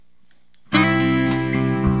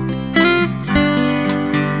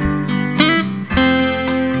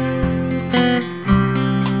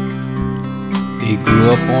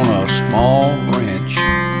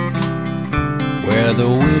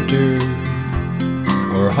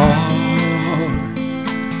her heart,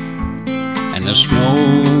 and the snow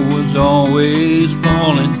was always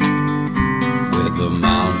falling with the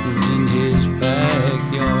mountains in his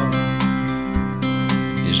backyard.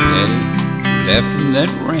 His daddy left him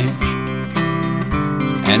that ranch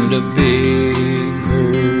and a big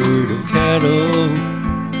herd of cattle,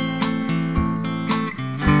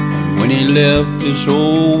 and when he left this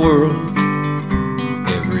old world,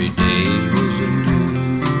 every day was a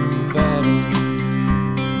new battle.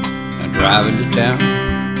 And driving to town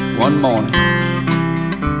one morning,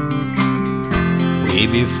 way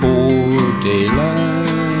before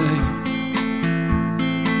daylight,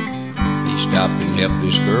 he stopped and helped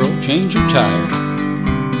this girl change her tire.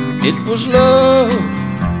 It was love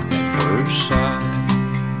at first sight.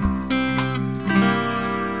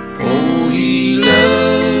 Oh, he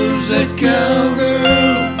loves that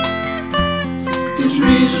cowgirl, his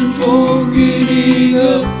reason for getting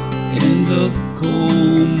up in the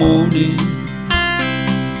cold morning.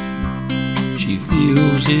 She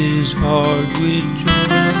fills his heart with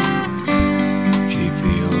joy. She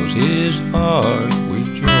fills his heart with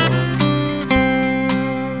joy.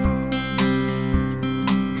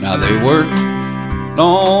 Now they work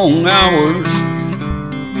long hours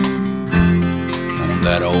on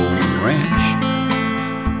that old ranch.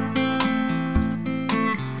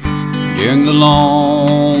 During the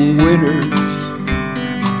long winters,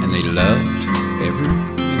 and they loved every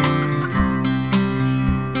minute.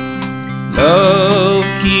 Love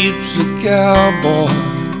keeps the cowboy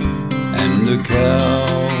and the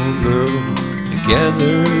cowgirl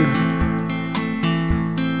together.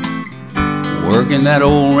 Working that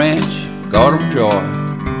old ranch got 'em joy,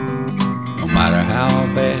 no matter how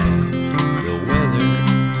bad the weather.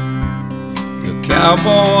 The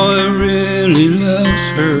cowboy really loves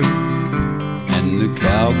her, and the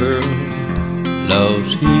cowgirl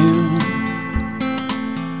loves him.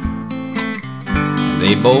 And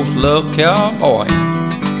they both love cowboying,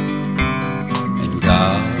 and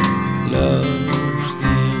God loves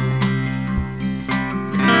them.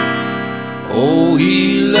 Oh, he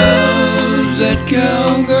loves that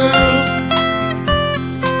cowgirl,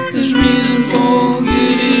 his reason for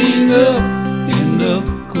getting up in the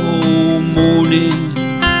cold morning.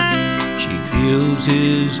 She fills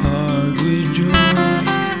his heart with joy.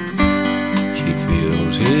 She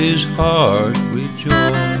fills his heart with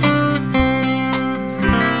joy.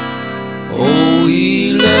 Oh,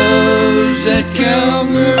 he loves that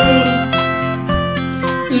cowgirl,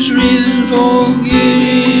 his reason for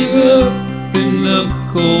getting up in the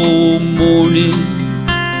cold morning.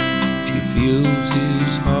 She fills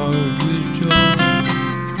his heart with joy.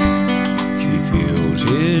 She fills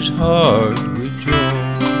his heart with joy.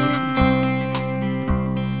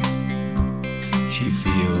 She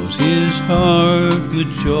fills his heart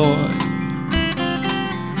with joy.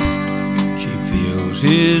 She fills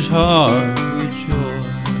his heart